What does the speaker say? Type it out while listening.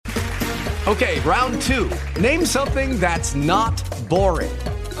Okay, round 2. Name something that's not boring.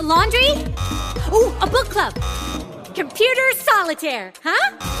 A laundry? Ooh, a book club. Computer solitaire,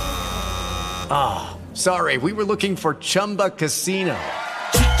 huh? Ah, sorry, we were looking for Chumba Casino.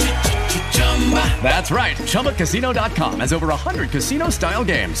 That's right, ChumbaCasino.com has over 100 casino-style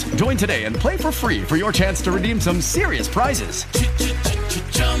games. Join today and play for free for your chance to redeem some serious prizes.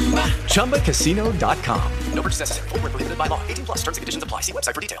 ChumbaCasino.com. No purchase necessary. Void where prohibited by law. 18 plus terms and conditions apply. See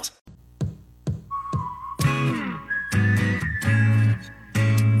website for details.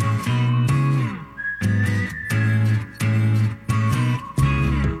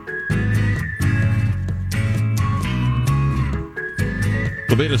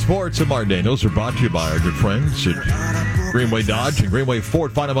 The Beta Sports and Martin Daniels are brought to you by our good friends at Greenway Dodge and Greenway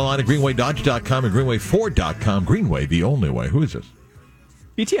Ford. Find them online at greenwaydodge.com and greenwayford.com. Greenway, the only way. Who is this?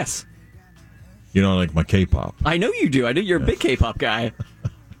 BTS. You know, like my K-pop. I know you do. I know you're a big K-pop guy.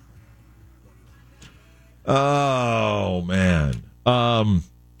 Oh, man.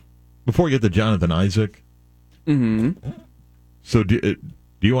 Before we get to Jonathan Isaac. So do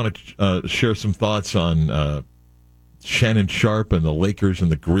you want to share some thoughts on Shannon Sharpe and the Lakers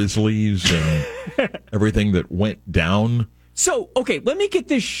and the Grizzlies and everything that went down? So, okay, let me get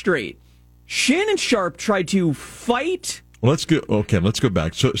this straight. Shannon Sharpe tried to fight... Well, let's go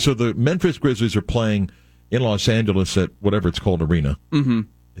back. So the Memphis Grizzlies are playing in Los Angeles at whatever it's called arena. Mm-hmm.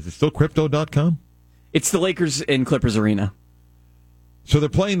 Is it still Crypto.com? It's the Lakers and Clippers arena. So they're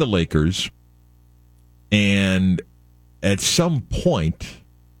playing the Lakers, and at some point,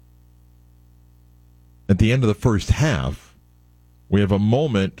 at the end of the first half, we have a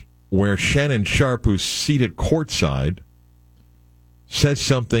moment where Shannon Sharpe, who's seated courtside, says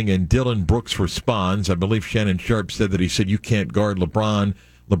something, and Dylan Brooks responds. I believe Shannon Sharpe said that he said, "You can't guard LeBron."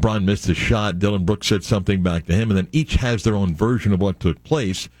 LeBron missed a shot. Dylan Brooks said something back to him, and then each has their own version of what took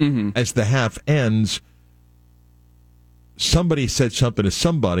place. Mm-hmm. As the half ends, somebody said something to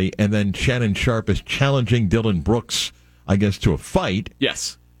somebody, and then Shannon Sharpe is challenging Dylan Brooks, I guess, to a fight.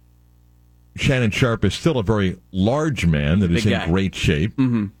 Yes. Shannon Sharpe is still a very large man that is in great shape.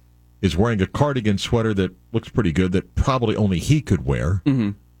 Mm-hmm. Is wearing a cardigan sweater that looks pretty good, that probably only he could wear. Mm-hmm.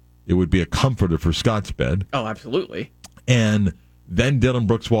 It would be a comforter for Scott's bed. Oh, absolutely. And then Dylan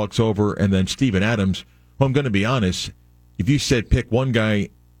Brooks walks over, and then Steven Adams, who I'm going to be honest, if you said pick one guy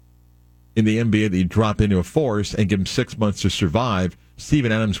in the NBA that you drop into a forest and give him 6 months to survive,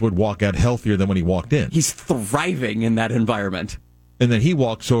 Steven Adams would walk out healthier than when he walked in. He's thriving in that environment. And then he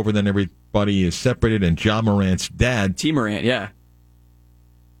walks over, and then everybody is separated, and Ja Morant's dad... T. Morant, yeah.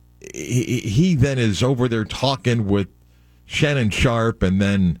 He then is over there talking with Shannon Sharpe, and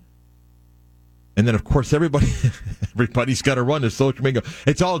then of course everybody's got to run to social media.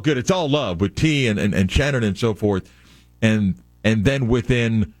 It's all good, it's all love with T and Shannon and so forth, and then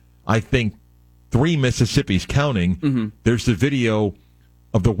within I think 3 Mississippis counting, there's the video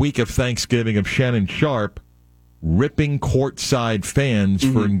of the week of Thanksgiving of Shannon Sharpe ripping courtside fans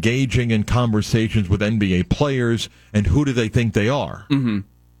for engaging in conversations with NBA players, and who do they think they are?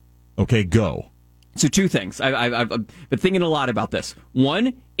 Okay, go. So 2 things. I've been thinking a lot about this.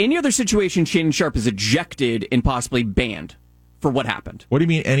 1, any other situation, Shannon Sharpe is ejected and possibly banned for what happened. What do you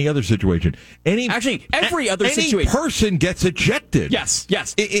mean, any other situation? Actually, every other situation. Any person gets ejected. Yes.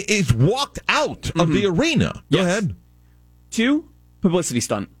 Is walked out of the arena. Go ahead. 2, publicity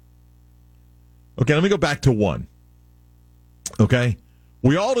stunt. Okay, let me go back to 1. Okay?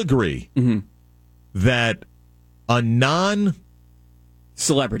 We all agree that a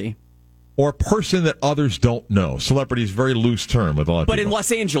celebrity or a person that others don't know. Celebrity is a very loose term with a lot of people. But in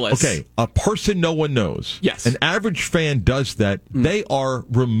Los Angeles. Okay, a person no one knows. Yes. An average fan does that. They are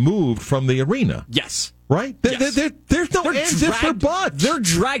removed from the arena. Yes. Right? There's no ands, ifs, or buts. They're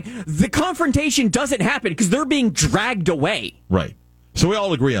dragged. The confrontation doesn't happen because they're being dragged away. Right. So we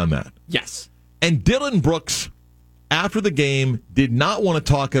all agree on that. Yes. And Dylan Brooks, after the game, did not want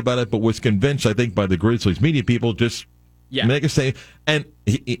to talk about it, but was convinced, I think, by the Grizzlies media people, just make a statement. And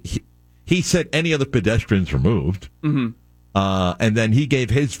he said any other pedestrians removed. And then he gave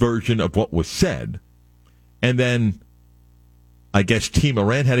his version of what was said. And then I guess T.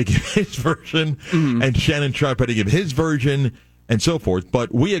 Morant had to give his version, and Shannon Sharpe had to give his version, and so forth.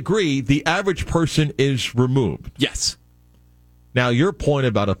 But we agree the average person is removed. Yes. Now, your point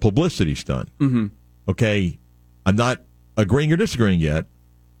about a publicity stunt, okay, I'm not agreeing or disagreeing yet.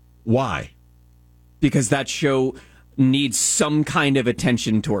 Why? Because that show needs some kind of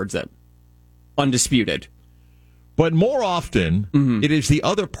attention towards it. Undisputed. But more often, it is the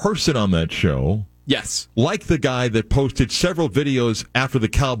other person on that show Yes. Like the guy that posted several videos after the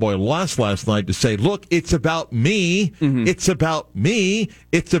Cowboy lost last night to say, look, it's about me. It's about me.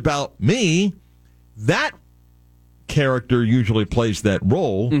 It's about me. That character usually plays that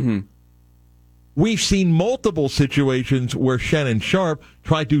role. We've seen multiple situations where Shannon Sharpe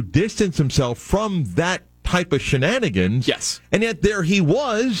tried to distance himself from that type of shenanigans. Yes. And yet there he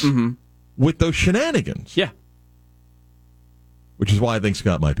was with those shenanigans. Yeah. Which is why I think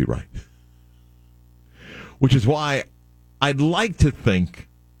Scott might be right. Which is why I'd like to think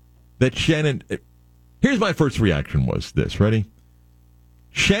that Shannon... Here's my first reaction was this. Ready?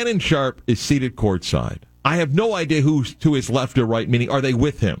 Shannon Sharpe is seated courtside. I have no idea who's to his left or right, meaning are they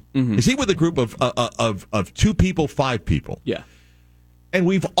with him? Is he with a group of 2 people, 5 people? Yeah. And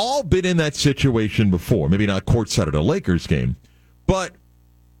we've all been in that situation before. Maybe not courtside at a Lakers game, but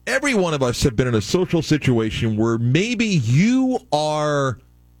every one of us have been in a social situation where maybe you are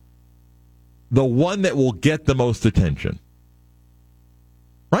the one that will get the most attention.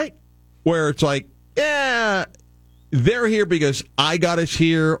 Right? Where it's like, yeah, they're here because I got us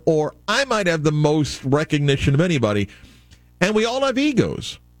here, or I might have the most recognition of anybody. And we all have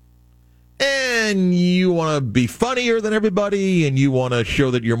egos. And you want to be funnier than everybody, and you want to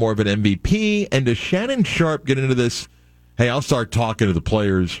show that you're more of an MVP. And does Shannon Sharpe get into this, hey, I'll start talking to the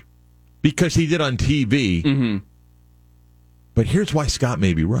players, because he did on TV. But here's why Scott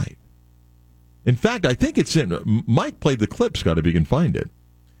may be right. In fact, I think it's in, Mike played the clip, Scott, if you can find it,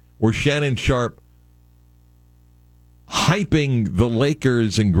 where Shannon Sharpe hyping the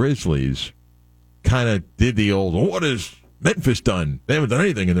Lakers and Grizzlies kind of did the old, what has Memphis done? They haven't done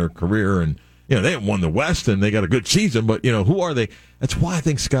anything in their career, and they haven't won the West, and they got a good season, but who are they? That's why I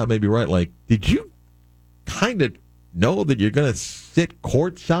think Scott may be right. Like, did you kind of know that you're going to sit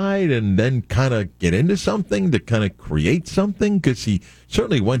courtside and then kind of get into something to kind of create something? Because he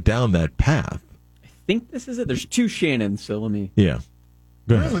certainly went down that path. I think this is it. There's 2 Shannons, so let me... Yeah.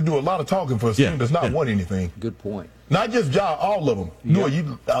 Grizzlies do a lot of talking for a team that's not won anything. Good point. Not just Ja, all of them.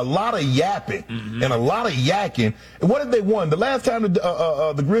 Do a lot of yapping and a lot of yakking. And what have they won? The last time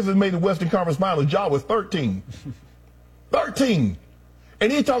the Grizzlies made the Western Conference Finals, Ja was 13. 13.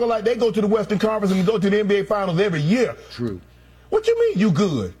 And he's talking like they go to the Western Conference and go to the NBA Finals every year. True. What you mean you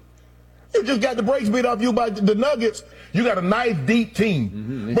good? You just got the brakes beat off you by the Nuggets. You got a nice, deep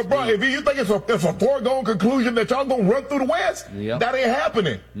team. But, bro, if you think it's a foregone conclusion that y'all going to run through the West, that ain't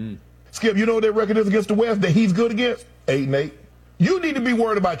happening. Skip, you know what their record is against the West that he's good against? 8-8. You need to be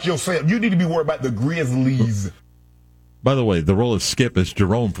worried about yourself. You need to be worried about the Grizzlies. By the way, the role of Skip is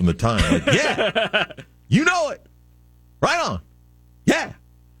Jerome from the time. Like, yeah, you know it. Right on. Yeah.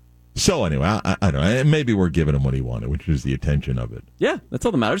 So anyway, I don't know. Maybe we're giving him what he wanted, which is the attention of it. Yeah, that's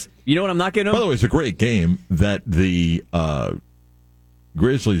all that matters. You know what I'm not getting him? By the way, it's a great game that the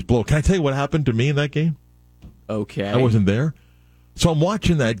Grizzlies blow. Can I tell you what happened to me in that game? Okay. I wasn't there. So I'm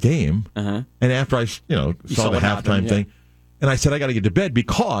watching that game, and after I saw the halftime thing, and I said, I got to get to bed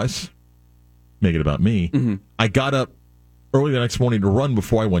because, make it about me, I got up early the next morning to run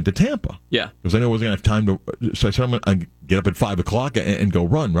before I went to Tampa. Yeah. Because I knew I wasn't going to have time to, so I said, I'm going to get up at 5 o'clock and go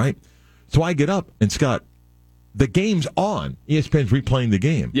run, right? So I get up, and Scott, the game's on. ESPN's replaying the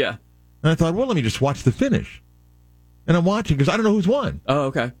game. Yeah. And I thought, well, let me just watch the finish. And I'm watching because I don't know who's won. Oh,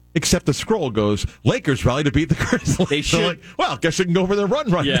 okay. Except the scroll goes, Lakers rally to beat the Grizzlies. They should. So like, well, I guess I can go for their run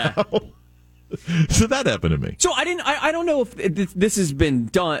now. So that happened to me. So I don't know if this has been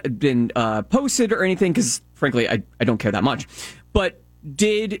posted or anything, because frankly, I don't care that much. But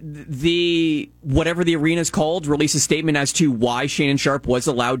did whatever the arena is called release a statement as to why Shannon Sharpe was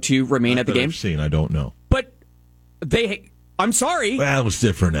allowed to remain at the game? I've seen, I don't know. But I'm sorry. Well, it was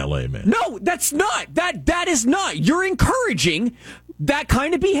different in L.A., man. No, that's not. That is not. You're encouraging that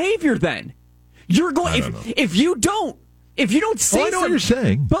kind of behavior. Then you're going. If you don't say, I know what you're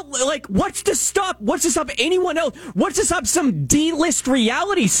saying. But like, what's to stop anyone else? What's to stop some D-list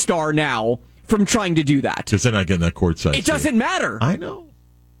reality star now from trying to do that? Because they're not getting that courtside. It doesn't matter. I know.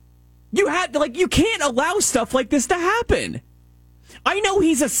 You can't allow stuff like this to happen. I know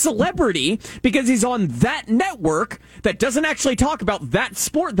he's a celebrity because he's on that network that doesn't actually talk about that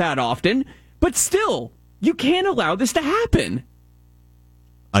sport that often, but still, you can't allow this to happen.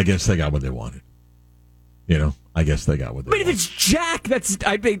 I guess they got what they wanted. I guess they got what they wanted. But if it's Jack,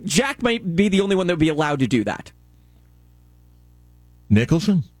 I think Jack might be the only one that would be allowed to do that.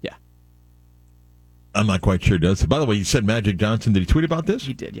 Nicholson? Yeah. I'm not quite sure he does. By the way, you said Magic Johnson. Did he tweet about this?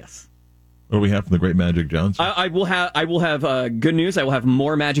 He did, yes. What do we have from the great Magic Johnson? I will have good news. I will have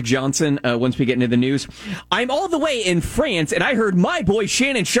more Magic Johnson once we get into the news. I'm all the way in France, and I heard my boy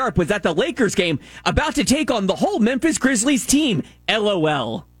Shannon Sharpe was at the Lakers game about to take on the whole Memphis Grizzlies team.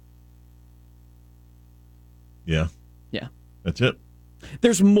 LOL. Yeah. Yeah. That's it.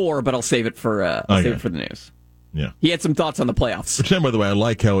 There's more, but I'll save it for save it for the news. Yeah. He had some thoughts on the playoffs. Which then, by the way, I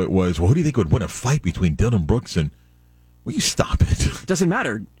like how it was. Well, who do you think would win a fight between Dylan Brooks and? Will you stop it? It doesn't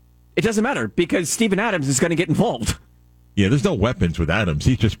matter. It doesn't matter because Steven Adams is going to get involved. Yeah, there's no weapons with Adams.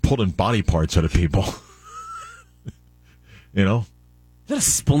 He's just pulling body parts out of people. You know? Is that a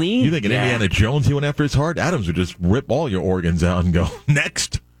spleen? You think in Indiana Jones he went after his heart? Adams would just rip all your organs out and go,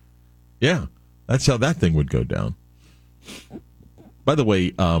 next. Yeah, that's how that thing would go down. By the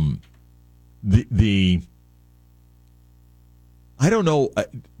way, I don't know,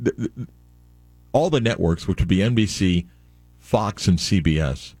 all the networks, which would be NBC, Fox, and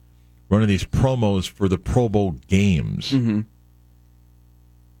CBS, running these promos for the Pro Bowl games. Mm-hmm.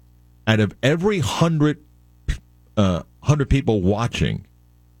 Out of every 100 people watching,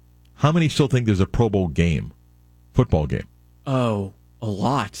 how many still think there's a Pro Bowl game, football game? Oh, a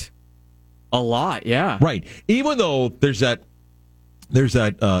lot. A lot, yeah. Right. Even though there's that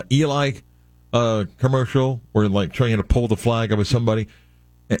Eli commercial where like trying to pull the flag with somebody,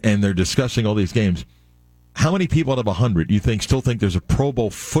 and they're discussing all these games. How many people out of 100 you think still think there's a Pro Bowl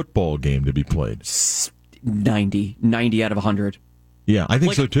football game to be played? 90 out of 100. Yeah, I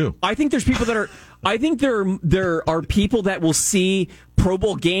think so too. I think there's people that are. I think there are people that will see Pro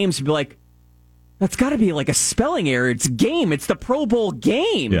Bowl games and be like, "That's got to be like a spelling error. It's game. It's the Pro Bowl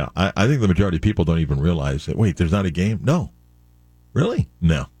game." Yeah, I think the majority of people don't even realize that. Wait, there's not a game? No, really?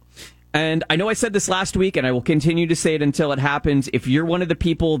 No. And I know I said this last week, and I will continue to say it until it happens. If you're one of the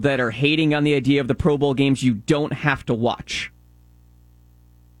people that are hating on the idea of the Pro Bowl games, you don't have to watch.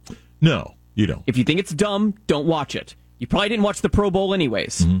 No, you don't. If you think it's dumb, don't watch it. You probably didn't watch the Pro Bowl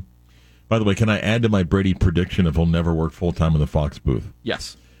anyways. Mm-hmm. By the way, can I add to my Brady prediction of he'll never work full-time in the Fox booth?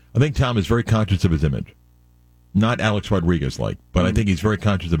 Yes. I think Tom is very conscious of his image. Not Alex Rodriguez-like, but I think he's very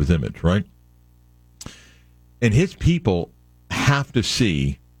conscious of his image, right? And his people have to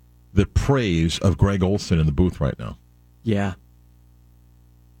see the praise of Greg Olsen in the booth right now. Yeah.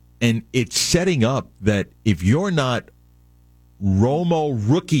 And it's setting up that if you're not Romo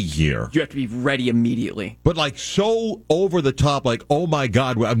rookie year, you have to be ready immediately. But like so over the top, like, oh my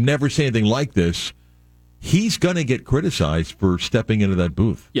God, I've never seen anything like this. He's going to get criticized for stepping into that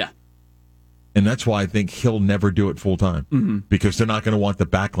booth. Yeah. And that's why I think he'll never do it full time. Mm-hmm. Because they're not going to want the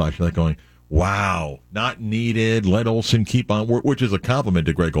backlash. They're like going, wow, not needed. Let Olsen keep on, which is a compliment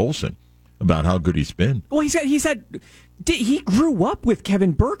to Greg Olsen about how good he's been. Well, he grew up with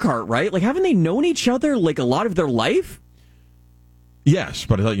Kevin Burkhardt, right? Like, haven't they known each other like a lot of their life? Yes,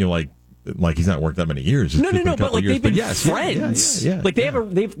 but I thought like he's not worked that many years. No, but like they've been friends. Yeah. Like they have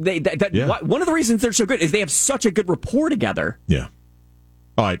one of the reasons they're so good is they have such a good rapport together. Yeah.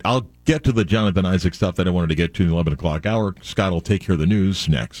 All right, I'll get to the Jonathan Isaac stuff that I wanted to get to in the 11 o'clock hour. Scott will take care of the news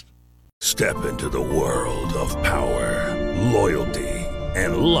next. Step into the world of power, loyalty,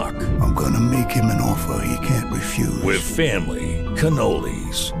 and luck. I'm going to make him an offer he can't refuse. With family,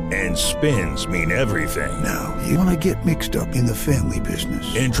 cannolis, and spins mean everything. Now, you want to get mixed up in the family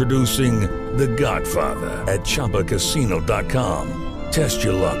business. Introducing The Godfather at ChumbaCasino.com. Test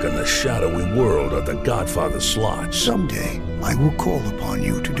your luck in the shadowy world of The Godfather slot. Someday, I will call upon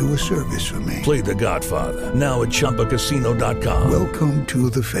you to do a service for me. Play The Godfather, now at ChumbaCasino.com. Welcome to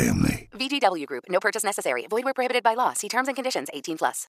the family. VGW Group. No purchase necessary. Void where prohibited by law. See terms and conditions. 18+.